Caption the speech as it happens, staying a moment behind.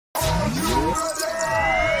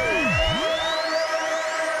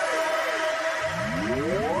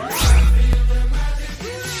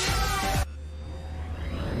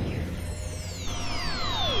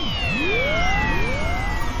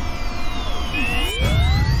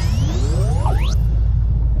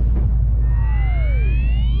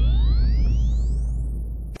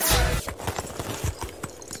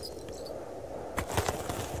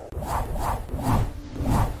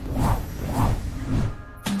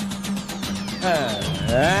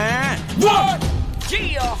What?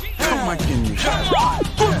 Come on, give me.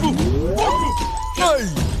 Hey,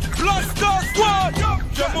 Blaster Squad,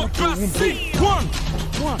 Democracy, one.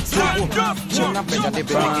 Stand up,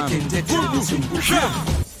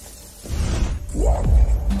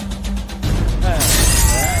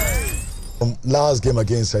 last game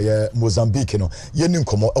against Mozambique, you know, Yenin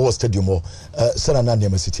Como, our stadium,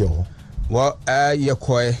 Sarana City. Well,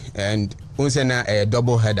 Yakoi and Unsena a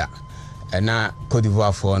double header. And now Cote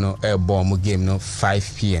d'Ivoire for no bomb game no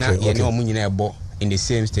 5 p.m. Now you know Munina ball in the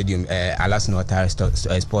same stadium, Alas Northern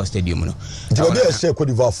Sports Stadium. No, today say Cote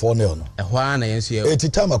d'Ivoire 4-0. A one and see 80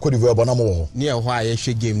 time Cote d'Ivoire Bonamo. Near why you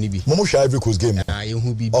should game Nibi. Momusha Ivory Coast game. You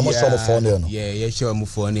who be almost 4-0. Yeah, you sure move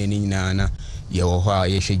for any nana. You why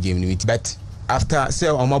you should game Nibi. But after say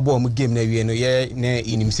on my bomb game, no, yeah,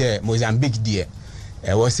 in him say Mozambique dear.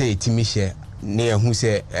 I was say Timisha. Near who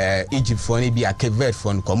say Egypt for any be a Cape Verde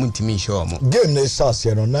for community me show game ne stars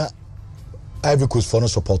here no na Ivory Coast for no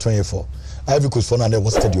support 24 Ivory Coast for na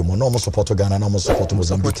was stadium no more support Ghana no more support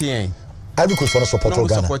Mozambique Ivory Coast for no support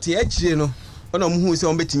Ghana support echi no ono mu say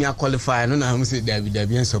on betimi qualify no na mu say David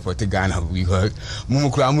bien support Ghana because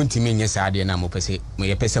mu kura mu ntimi nye saade na mo pese mo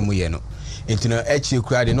ye pese mo ye no entino echi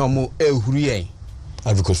kura de no mo ehuru yen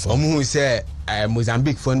Ivory Coast for mu say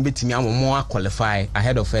Mozambique for betimi more qualify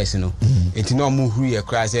ahead of us no enti no mu huru ye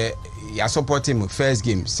kura say ya support him first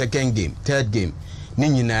game second game third game ni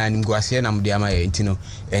nyina ngwase na mde ama ye enti no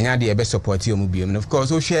enya de be support you mu biom of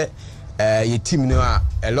course o share your team no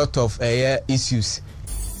a lot of issues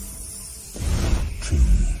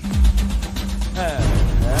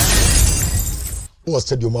was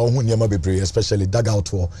stadium hu niam bebre especially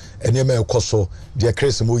dugout war enema ekoso de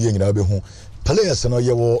crazy mo ye nyina be hu players no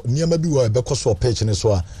ye wo niam bi wo be koso pitch ne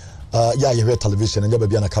so a ya ye television and ya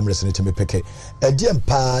bia na cameras ne teme peke e die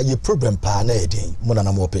mpa ye problem pa na edin mo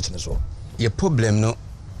na mo pitch ne so ye problem no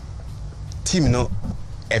team no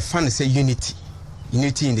e fan say unity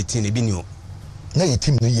in the team e bi ni o na ye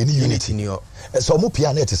team no ye ni unity ni o so mo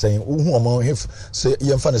pia na te say hu omo if say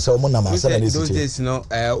ye fan say omo na ma say na those days no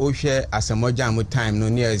o hwe asemoja mo time no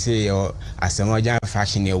near say your asemoja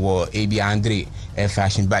fashion e wo ebi Andre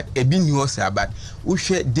fashion but e bi ni o say but o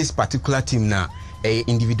hwe this particular team na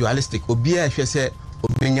individualistic obia hwe say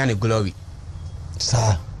obenya ne glory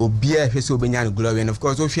sa obia hwe say obenya ne glory and of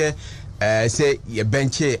course o hwe say ye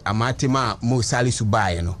benche amatima mo Salisu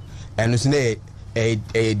bae no and it's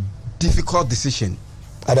a difficult decision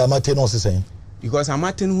Adamate no say because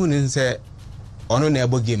Amatin who say ono na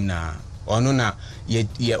ebo game na ono na ye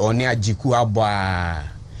one ajiku abwa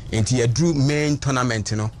enti ye drew main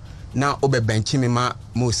tournament no na obe benchi me ma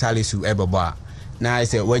mo Salisu ebeba na I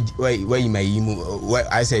say where my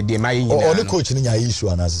I said dey my only coach ni nya issue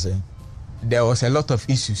and as say there was a lot of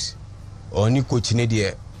issues only coach ni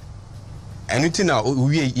dey anything na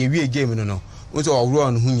we game no so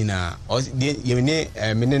run hu nyina ye ne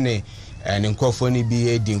menene and in Crawford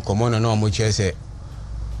be in common and no say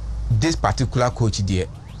this particular coach there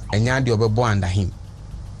and yan the obo under him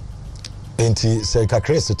enti say ka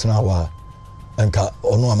crazy tunawa enka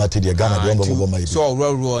onu amate de Ghana de obo mai so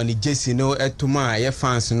roll ni Jesse no etuma ye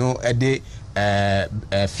fans no e de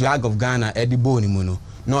flag of Ghana e de boni mu no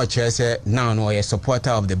say now no ye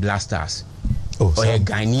supporter of the Blasters or a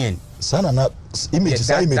Ghanaian sana na image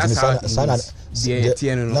sana the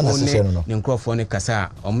tieno no ne nkrofo ne kasa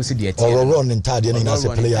omusi de tieno or run entire na say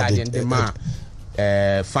player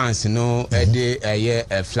de fans no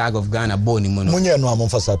de flag of Ghana boni mu no munye no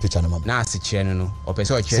amfasa picture na mam na se che no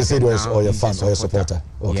opese o che say or your fans or your supporter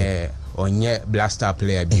okay yeah onye Blaster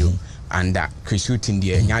player bio and that shooting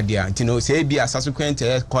the nya dia ntino say be subsequent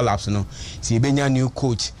collapse no say benya new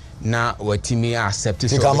coach na watimi accept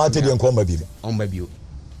so kamate de nkomba bi omba bio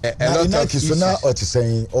a lot of issues na o ti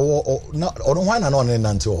saying na ono hwan na no ne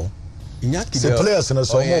nante o the players na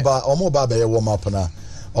so omo ba be warm up na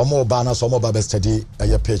omo ba na so omo ba be steady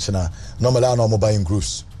a pitch na normally na omo ba in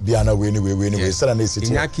groups bia na we anyway sara na city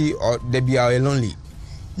Inaki or they be are lonely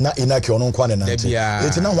na Inaki ono kwa ne nante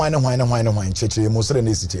eti na hwan cheche mo sara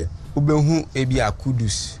na city ubehu ebi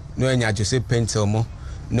akudus no anya Joseph Pentel mo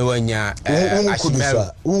no anya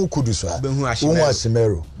Kuduswa behu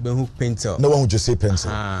Ashimero behu Pentel no one Joseph Pentel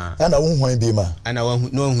ana won hwan bi ma ana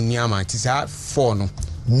no hu niama ti sa 4 no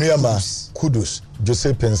niama Kudus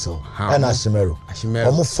Joseph Pentel ana Ashimero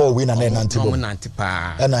omo 4 win na nante bo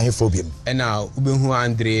pa ana he phobium ana ubehu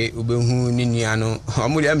Andre ubehu ninia no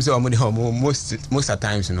omo dem say omo de omo most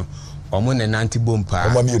times no omo ne nante bompa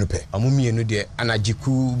omo mienu de ana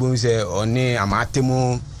jiku bo say one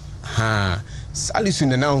amatemo Salisu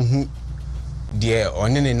na hu de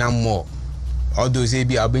one ne nam mo although say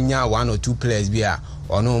be abenya 1 or 2 players be a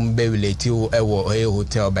ono be relate a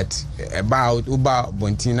hotel but about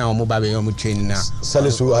Bontina or mobile training now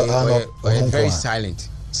Salisu very silent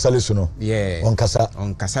Salisu no yeah on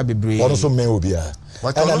kasa bebre also me obia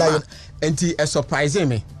and a surprising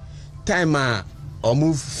me time or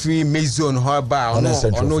move free maze zone horba or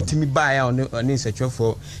no timi buy on search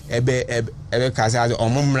for ebe kaza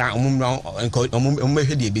omumra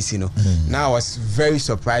now I was very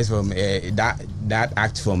surprised from that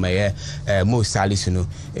act from Mo Salis you know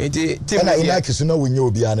Inaki so no we know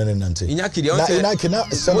obi anan nante Inaki na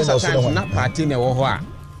seven also na party na wo ho a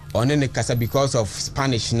on ne kasa because of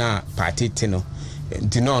Spanish na party tino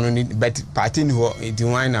but party no the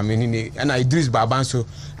wine na me and Idris Babanso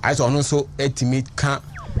I saw also estimate can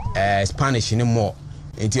Spanish anymore.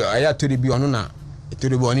 Until I had to be on to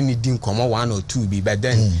the one in the 1 or 2 be, but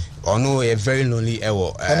then on a very lonely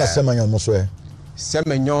hour. And a Semenyo Moswe.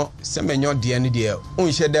 Semenyo the end there.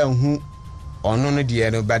 Only shed down who or none the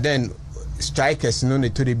end, but then strikers no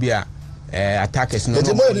to the beer attackers no.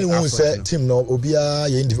 The more anyone said Tim no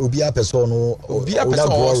Obia Persono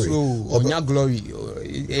Obia glory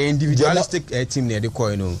individualistic team near the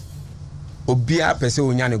coin. Obia person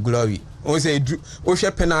wonya ne glory o say o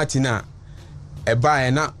hwe penalty na e ba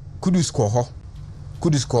na kudu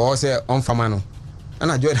score say on fama no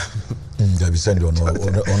na Jordan da bi send on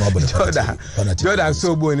Jordan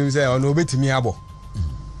so bo ni say on obetimi abo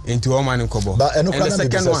into all man kobo but eno kana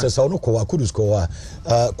second one say no ko kudu score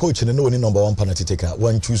coach ne no ni number 1 penalty taker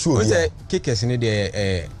one choose o say kickers ni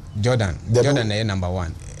de Jordan na number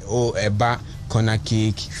 1 o e ba corner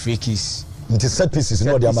kick free kicks into set pieces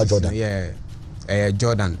no dia Jordan yeah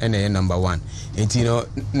Jordan and number 1 and you know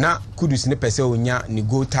na kudus ne pese onya ni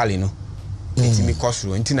go tally no enti mi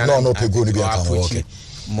kosro enti na no pe go ni be account okay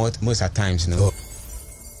most at times no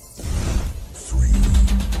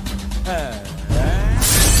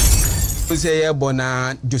 3 say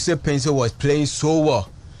bona Joseph Penso was playing so well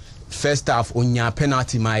first half onya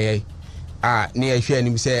penalty my na hwe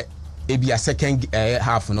ni say e be a second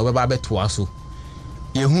half no be ba beto aso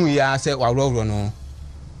yehu ya say wawro no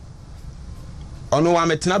ono wa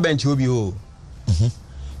metena bench obi o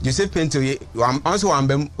Joseph Pinto also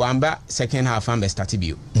wamba second half and start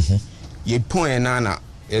bio ye point na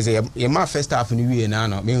is a ma first half ni wie na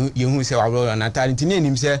no yehu say wawro na talent ni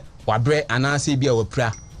anim say wabre anase bia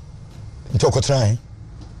wapra ntokotran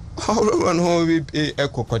wawro no we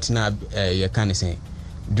ekokotna ye kan say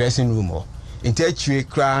dressing room o ntachire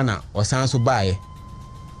kra na osan so bae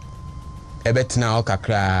ebetna o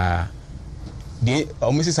kakra the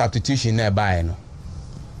almost substitution na bae no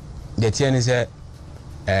the team is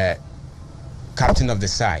captain of the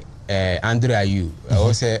side Emmanuel Agyei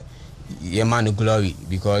also Emmanuel Glory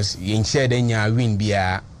because you share the win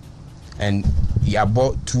bia and you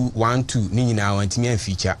bought 2-1-2 ni nyina want me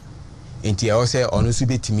feature enti also ono so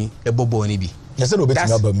betimi ebobo ni bi yes no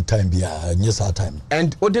betimi abam time bia yes our time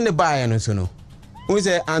and odene bae no so no we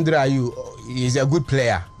say Emmanuel Agyei is a good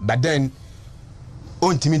player but then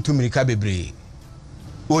ontimi tumirika bebre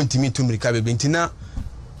ntina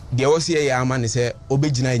de wo se ya ama ne se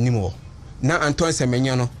obegina enimo na Anton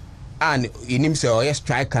Semenyo no and enim se o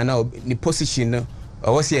striker na ni position no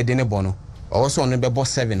o se de ne bo no o so no be bo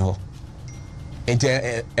 7 ho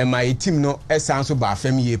ente my team no esan so ba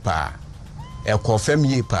fam ye pa e ko fam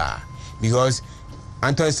ye pa because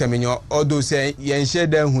Anton Semenyo although say yen share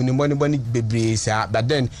dan hu ni money bebre sa but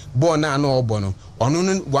then ball na no obo no ono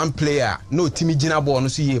no one player no team gina ball no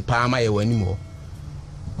so ye pa ma ye wani mo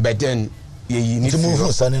but then you need to move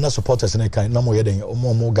na supporters na kan na mo ye den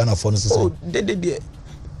mo Ghana for no say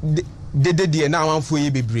de na wan fo ye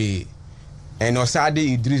bebre and Osade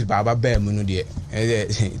Idris Baba Bem no de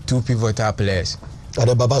 2 pivotal players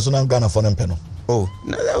ade Baba so na Ghana for no no oh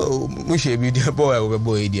na mo she bi de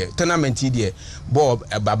boy de tournament de ball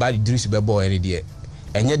Baba Idris be boy de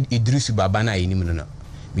enye Idris Baba na yinim no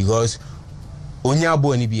because onya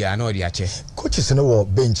ball ni bia na o de ache coaches no wo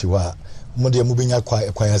bench wa mo de mo benya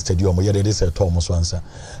kwaya stadium ye de say to mo so ansa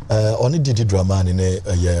oni didi drama ni ne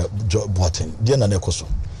ye Boateng de na ne koso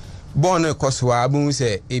born koso abu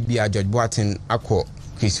say e bia George Boateng akọ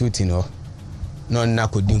Kisuti no na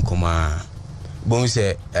ko din koma bon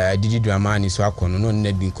say didi drama ni so akọ no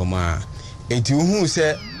na din koma enti hu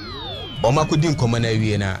say o ma ko din koma na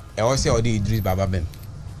wie na e wo say o de Idris Baba Bem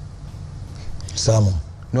Samo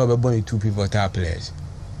no be born 2 pivotal players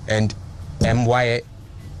and MY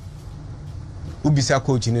ubisa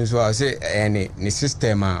coach ni so say any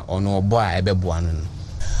system ono obo a ebebo anu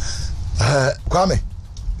Kwame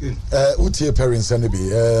utie parents and be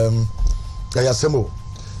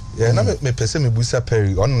ya na me pese me busa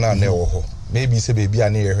Perry on na na wo ho maybe say baby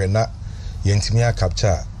ani ye na yentimia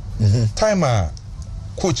capture time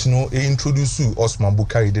coach no introduce Osman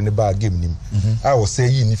Bukari de ne ba game nim I was say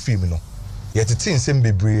yi ni film no yet tin sem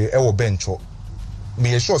bebre e wo bench ho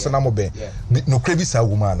me sure say na mo be no crazy sa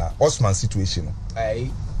woman na Osman situation no I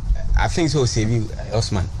think so save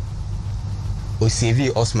Osman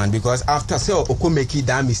because after so oko make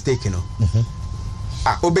that mistake no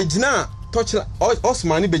obejina touch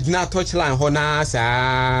Osman bejina touch line ho na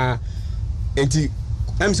sa enti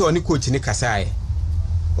am so oni coach ni kasai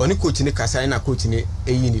na coach ni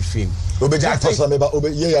eyi ni film obejina touch line ba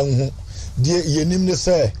ye ya hu die ye nim ne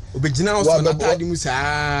say obejina also na tadi mu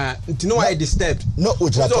sa enti no why disturbed no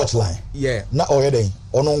ojina touch line na oyeden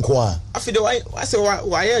ono nko a afide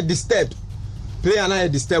why disturbed player na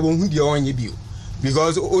disturb hu die onye bio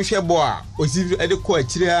because ohwe boy osi e de ko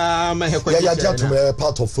akira ma he ko yeah,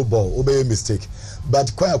 part of football obey mistake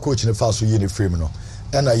but kwaya coach ne fa so ye ne frame no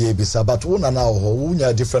and na ye bisa but una na ho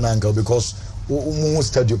unya different angle because mu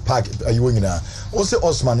stadium park ayi nyina o say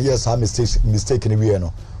Osman yes ha mistake ne we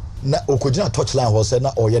no na okojina touchline ho say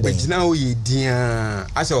na oye den okojina o ye dia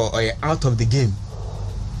as o out of the game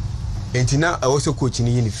entina also coach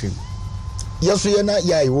ni ye ne frame yeso ye na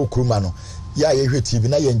ya wo kuruma no ya ye hwe TV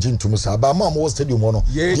na ye ngin tum sa ba ma mo stadium no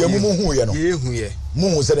ye mu hu ye no ye hu ye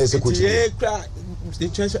mu se na se coach ye kra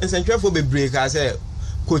essential for be break as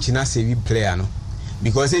coach na save player no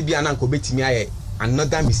because e bia na ko betimi aye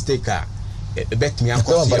another mistake bet me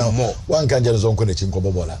akọ more one can just on connect in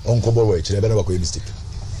kobobola on kobobo e chire be na ko mistake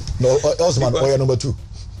no Osman oya number 2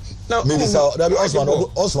 now maybe so that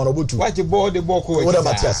Osman obutu what the ball ko what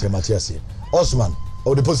Matthias Osman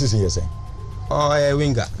or the position you say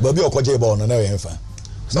winger baby okoje ball na we hemfa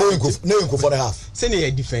no inko for the half say na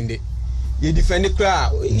defend cra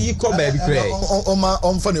he come baby cra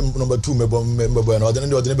on for number 2 mebo na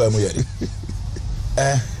odene ba mu yere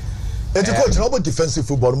eti coach no about defensive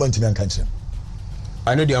football man timi anka kire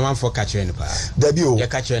I know the man for catcher ni pa Dabio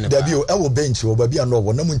e wo bench wo baby ano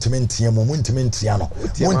wo na muntimi ntia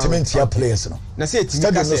players no na say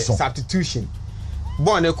timi substitution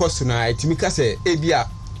born e cost na timi ka say ebia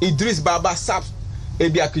Idris Baba sap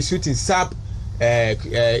ebia shooting sap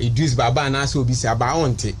Idris Baba na so obi say aba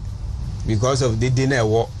onte because of the dinner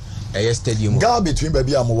wo stadium gap between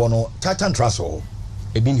baby am wo no Titan Trasso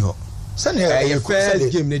ebi ni ho send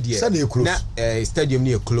first game na dia stadium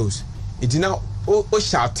ni close it now o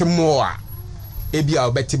shout more ebia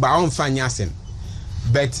obeti ba on fanya asem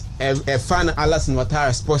but a fan Alassane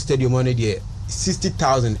Ouattara Sports Stadium on there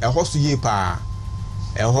 60,000 a host ye pa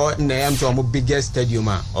a ho na am to mo biggest stadium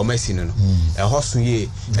o mesi no a host ye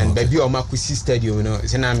and baby o makusi stadium no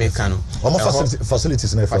se na America no o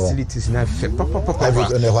facilities na papa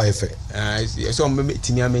every na why effect so me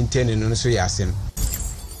timi maintain no so ya asem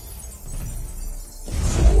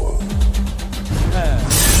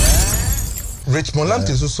Richmond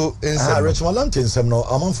Lantern so inside Richmond Lantern some no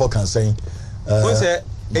among for can say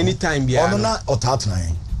anytime bia no na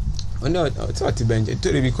otatnan no it's bench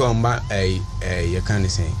to be come ba you can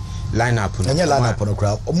say line up no anya line up no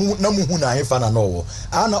crowd na mu hu na he fa na no wo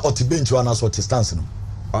ana oti bench ana so oti stance no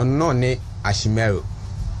ono ne Ashimero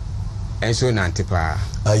enso na antipa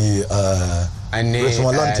ayi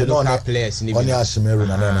Richmond Lantern no players ni oni Ashimero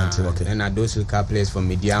na na antipa okay and those local players from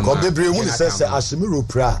Mediama ko bebre hu ni say Ashimero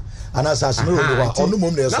pra and as Ashimero no ono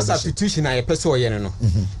mom na substitution na person oye no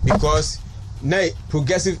because na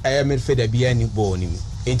progressive midfielder bia ni ball ni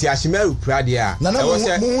enti Ashimero pra dia na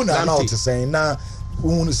mu na ot say na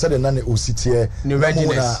unu said na ne ositie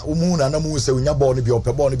mu na mu say unya ball ni bia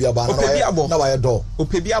ope ball ni bia ba na wa ye do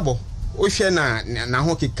ope bia ball o hwe na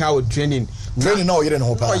ho keka o training na oyire ne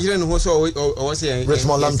ho pa oyire ne ho so o say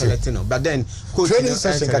Richmond Lantern but then coach training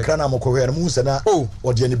session kakra na moko hwe mu say na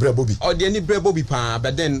ode ani brebo bi pa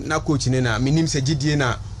but then na coach ne na minim se gidie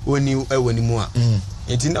na oni ewani mu a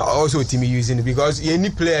it now also team using it because any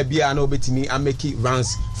player bia na obetimi make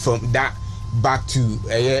runs from that back to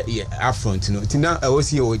up front you know it now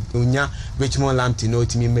also onya Richmond Lantern no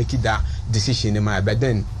team make that decision in my but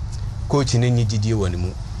then coach ne ni gidie wani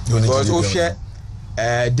mu because o share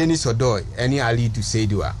Dennis Odoi any Ali to say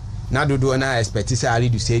do na do na expect say Ali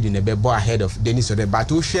to say do na be ball ahead of Dennis Odoi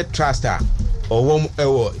but o share trust or one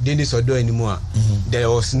Dennis Odoi anymore there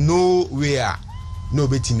was no way no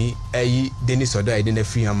betimi Dennis Odoi dey na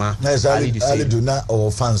free ama Ali do na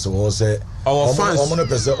our fans or say our fans omo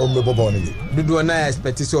person omo bobo ni do na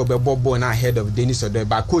expect say o be ball na ahead of Dennis Odoi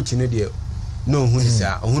but coach no dey no hu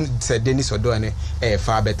say Dennis Odoi ne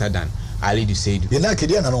far better than Ali do say do na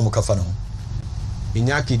kidia na no mo kafa no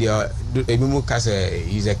Inyaki ebimu kase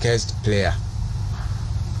is a cursed player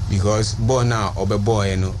because ball now obe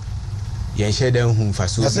boy no yen share dem hu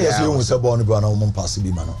faso yes you say ball no be na mo pass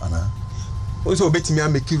bi ma no ana also betimi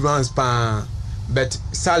make runs pa but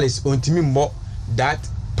Salis ontimi mbo that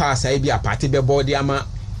pass I be a party be body ama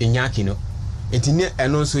Inyaki no etini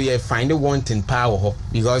eno so ye find wanting power ho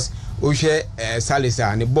because o share Salis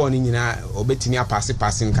and the ball nyina obetimi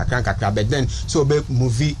passing kakra but then so be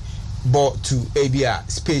movie ball to abia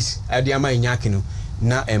space ade ama Inyaki no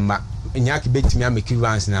na emma Inyaki betimi make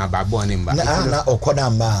runs na babo nimba na okoda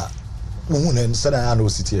ma muhun said I know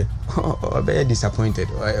Citi. Very disappointed.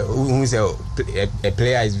 A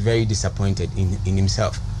player is very disappointed in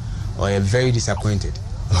himself, or very disappointed.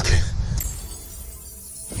 Okay.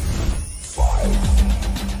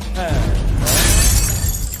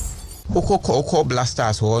 Oko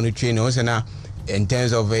blasters who on the training also now in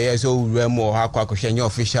terms of so Remo how your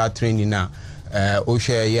official training now.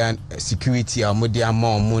 Osha security or media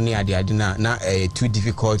more money at the adina na too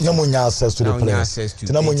difficult. No more access to the players.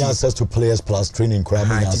 No more access to players plus training.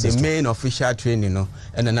 The main official training, no,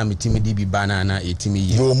 and then I'm a team DB banana, a team.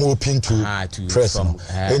 You move into press.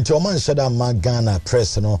 And to man shada Ghana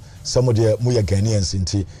press, no, some of the Muya Ghanaians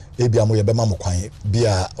into Abia Muya Bema Mokwai,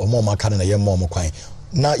 Bia or Moma Canada, Yam Mokwai.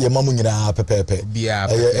 Na ye mamu nyina pepepe bia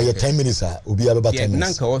 10 minutes obi abeba 10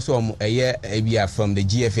 minutes nanka also a year bia from the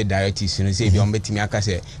GFA directives you know say bia betimi aka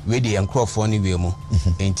say we dey encrofo ni we mu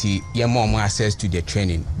enti ye more access to the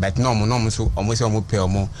training but no so almost say pay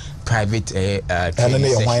omo private training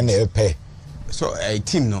and why na pay so a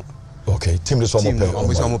team no okay team this one pay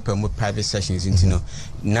almost pay private sessions into no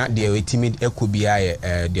na the team ekubia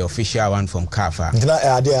the official one from CAF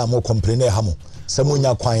na ade am complain ha mo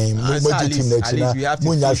Samunya Quine, team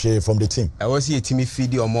Munya from the team. I was here team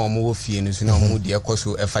feed or more fee and so no dear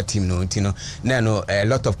coso effort team no tino. No a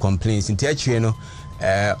lot of complaints in Tiachueno,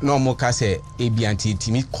 no more case ABNT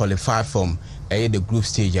team qualified from the group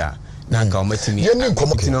stage. Nanka Matimi,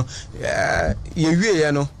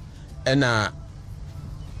 you know, and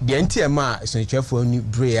the NTMA is a chef for new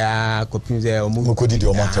Brea, Copinze or Mukudi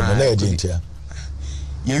or Montemania.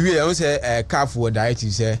 You also a car for diet,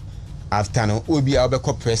 you say. After no obi a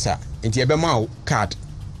obekọ presser enti ebema card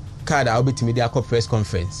a obetimi dia akọ press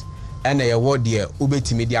conference ena ye wo de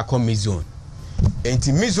obetimi dia akọ mizone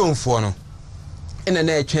enti mizone for no ena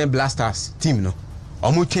na etwen blasters team no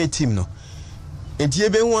omo twen team no enti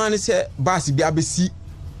ebe hu an se bass bia besi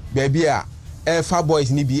baby a Alpha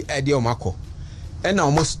boys ni bi e de omakọ ena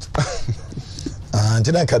almost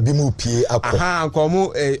antina ka bi mu pie akọ aha ko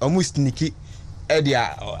omo sneaky e de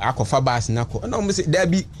akọfa bass na akọ ena omo se da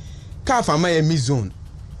bi Kafa my mizone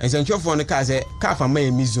and send your phone car say Kafa my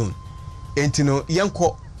mizone entino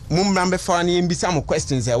yanko mumrambe fani mbisa mo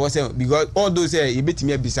questions I was because all those you bet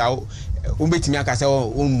me bisa umbetimi aka say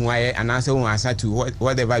umuaye and answer answer to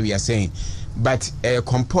whatever we are saying but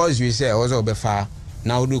compose you say also be far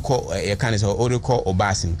now do call a kind of or call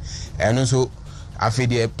obasim and also after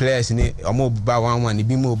the players ni omo ba 1-1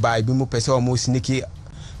 bi mo ba bi mo pese omo sneaky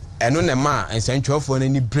eno na ma and send your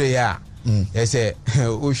phone ni prayer yes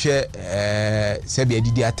o hwe se be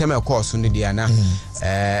didi atema course no dia na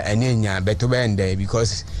enenya beto bende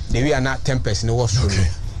because the we are not 10% was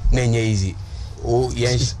na enya easy o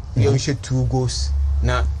yes you should 2 goals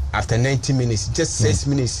now after 90 minutes just 6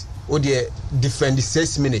 minutes o the defend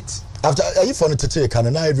 6 minutes after are you for to take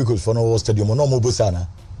and na every goal for no stadium no mo bosana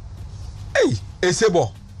hey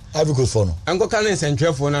esebo every goal for no ango kan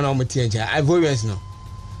central for na mo tie ja I voice no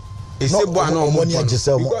esebo na mo money agise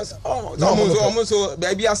mo because almost so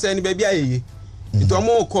baby asend baby aye it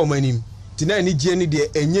omo ko manim tina ni je ni de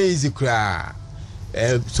enye easy kra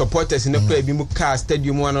supporters in the club bi mu car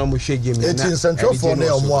stadium one na mo hwe game na it in central for na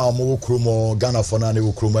omo a mo kromo Ghana for na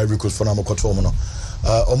wo kromo every coast for na mo koto mo no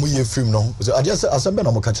omo ye film no so I just asembe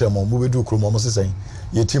na mo ka kire mo we do kromo mo sesen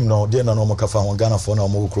ye team no de na no mo ka fa ho Ghana for na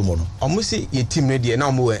omo kromo no omo si ye team no de na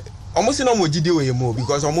omo omo si no mo gide we mo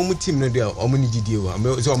because omo mu team no de omo ni gide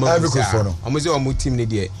we so omo omo si omo team no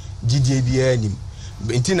de gide bia anim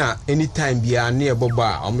ntina anytime bia na e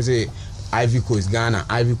boba omo si Ivory Coast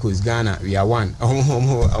Ghana we are one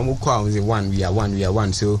omo call we are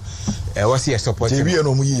one so what's your support TV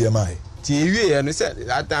no mu yiye mai TV no say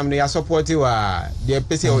that time they are supporting wa the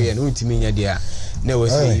pese o ye no ntimi nya dia na we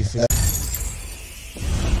say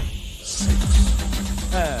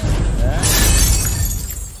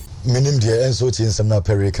minim dia enso ti nsem na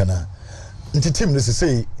perika na nti team no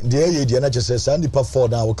say dia ye dia na chese sa ndipa 4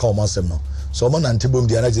 na we call masem no so mo na ntebom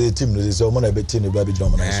dia na chese team no say mo na be team no bra be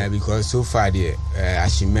jom na because so far the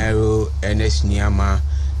Ashimero Ernest Niama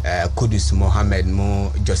Kudus Mohammed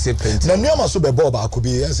mo Joseph Pent na Niama so be ball ba ko bi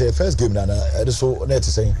say first game na e so na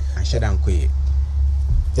ti say Anshedan koye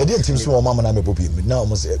ya dia team so mo mama na me bobi na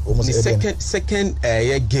almost second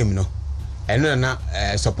year game no eno na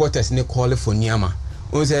supporters ne call for Niama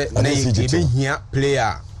o say na e here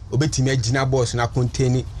player obetimi agina boss na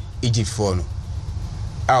contain Egypt for no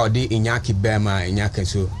a odi Inyaki Bema Inyaki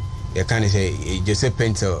so you can say Joseph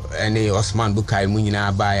Pinto and Osman Bukai mu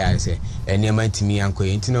nyina ba ya say enema ntimi anko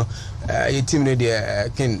yintino ye team no de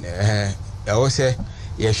ken o say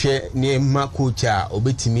ye hwe ne ma coach a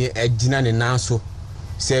obetimi agina ne nanso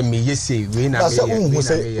say me yese we na me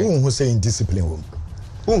who say indiscipline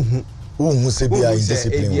who say be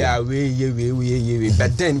indiscipline we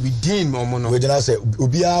but then within momo no we just say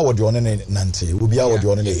obia wo de one ne nante obia wo de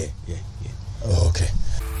one ne okay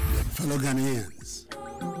fellow Ghanaians,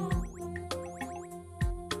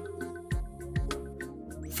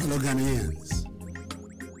 fellow Ghanaians,